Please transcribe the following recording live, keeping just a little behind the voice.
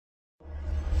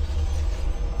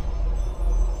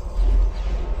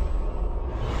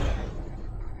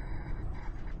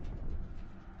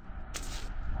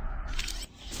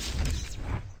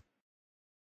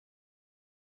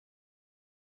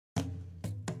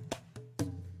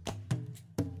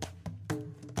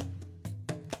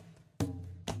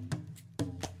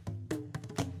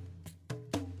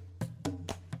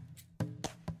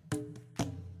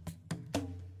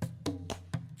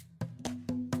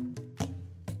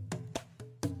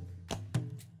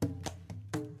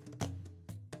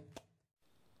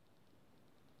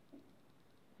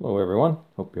Hello everyone,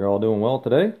 hope you're all doing well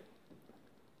today.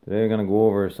 Today I'm going to go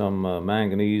over some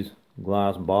manganese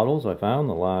glass bottles I found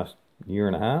the last year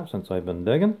and a half since I've been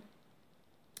digging.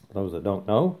 For those that don't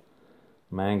know,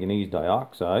 manganese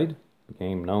dioxide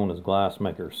became known as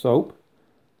glassmaker soap,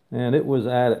 and it was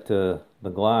added to the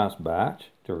glass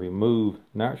batch to remove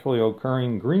naturally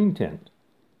occurring green tint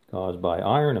caused by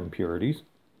iron impurities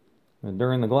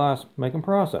during the glass making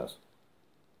process.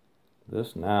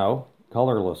 This now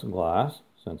colorless glass,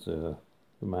 since the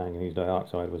manganese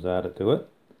dioxide was added to it,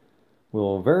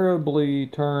 will variably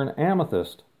turn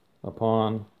amethyst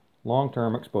upon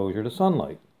long-term exposure to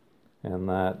sunlight, and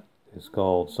that is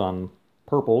called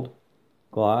sun-purpled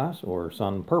glass or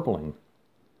sun-purpling.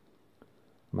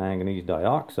 Manganese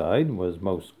dioxide was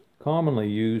most commonly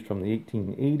used from the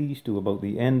 1880s to about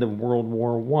the end of World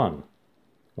War I,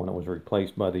 when it was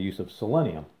replaced by the use of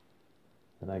selenium.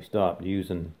 And I stopped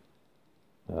using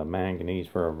manganese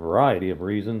for a variety of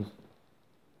reasons.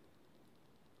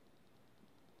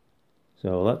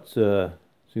 So let's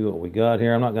see what we got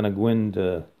here. I'm not going to go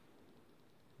into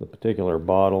the particular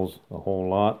bottles a whole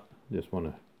lot. Just want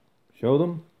to show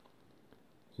them.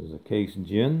 This is a case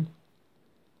gin.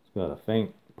 It's got a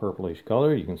faint purplish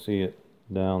color. You can see it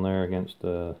down there against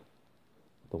the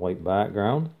white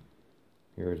background.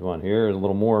 Here's one here, a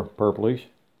little more purplish.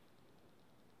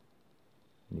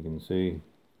 You can see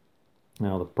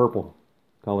now the purple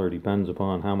color depends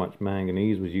upon how much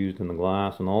manganese was used in the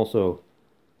glass and also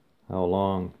how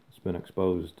long it's been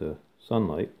exposed to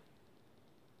sunlight.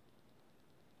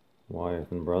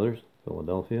 Wyeth Brothers,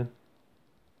 Philadelphia.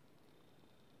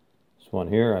 This one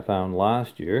here I found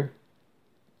last year.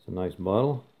 It's a nice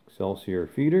bottle, Excelsior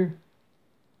Feeder,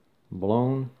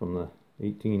 blown from the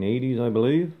 1880s, I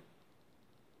believe.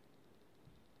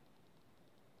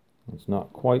 It's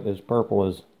not quite as purple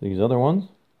as these other ones.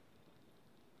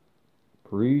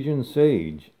 Parisian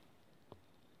Sage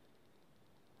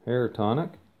Hair Tonic.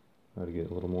 Try to get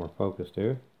a little more focused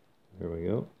here. There we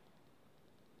go.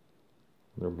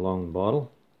 Another blown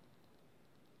bottle.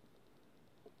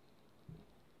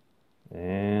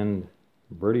 And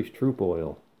British Troop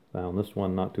Oil. Found this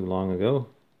one not too long ago.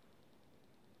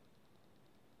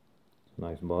 It's a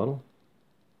nice bottle.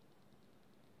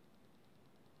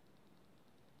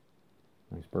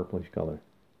 Nice purplish color.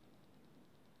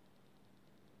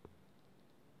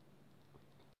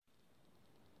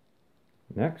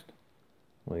 Next,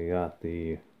 we got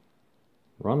the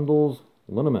Rundel's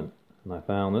Liniment, and I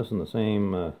found this in the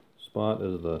same spot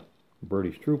as the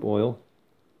British Troop Oil.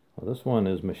 Well, this one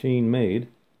is machine made.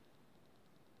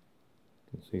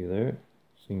 You can see there,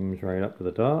 seams right up to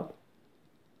the top.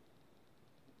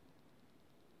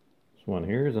 This one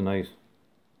here is a nice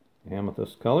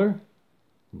amethyst color,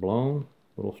 blown,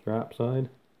 little strapside.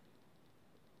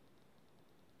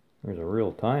 There's a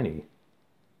real tiny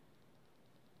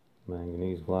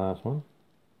manganese glass one.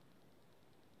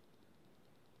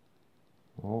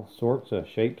 All sorts of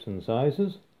shapes and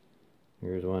sizes.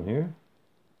 Here's one here.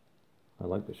 I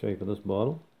like the shape of this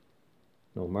bottle.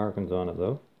 No markings on it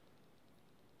though.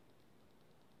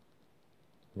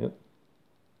 Yep.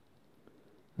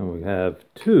 And we have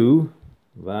two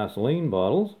Vaseline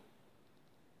bottles.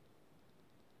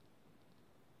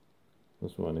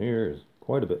 This one here is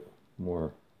quite a bit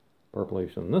more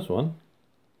purplish than this one.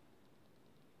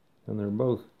 And they're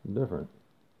both different.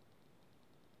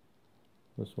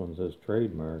 This one says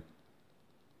trademark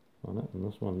on it, and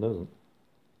this one doesn't.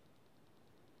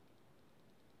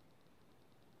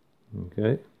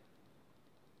 Okay.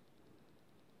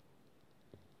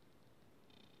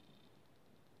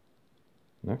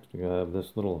 Next we have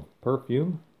this little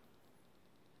perfume.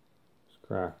 It's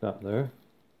cracked up there,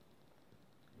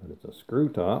 but it's a screw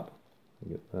top.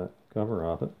 Get that cover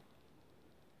off it.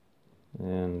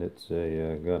 And it's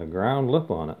got a ground lip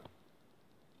on it.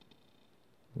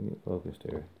 Let me get focused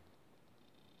here.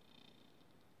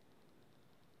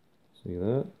 See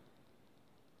that?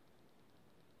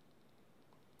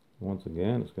 Once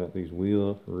again, it's got these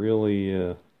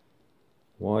really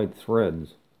wide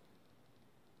threads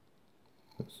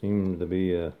that seem to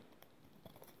be a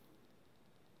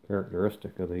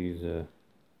characteristic of these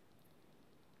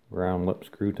ground lip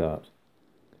screw tops.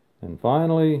 And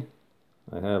finally,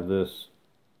 I have this,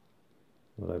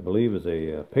 what I believe is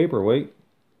a paperweight.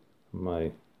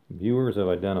 My viewers have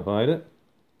identified it,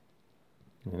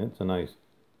 and it's a nice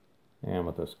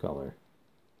amethyst color,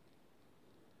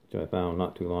 which I found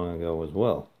not too long ago as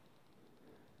well.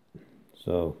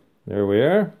 So there we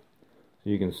are. So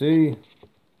you can see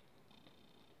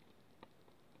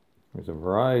there's a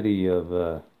variety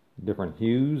of different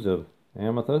hues of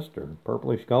amethyst or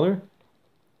purplish color.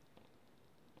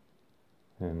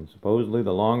 And supposedly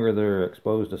the longer they're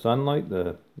exposed to sunlight,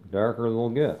 the darker they'll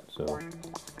get. So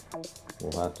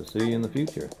we'll have to see in the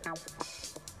future.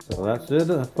 So that's it,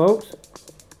 folks.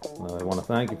 I want to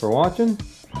thank you for watching,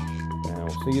 and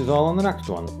we'll see you all on the next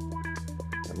one.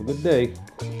 Have a good day.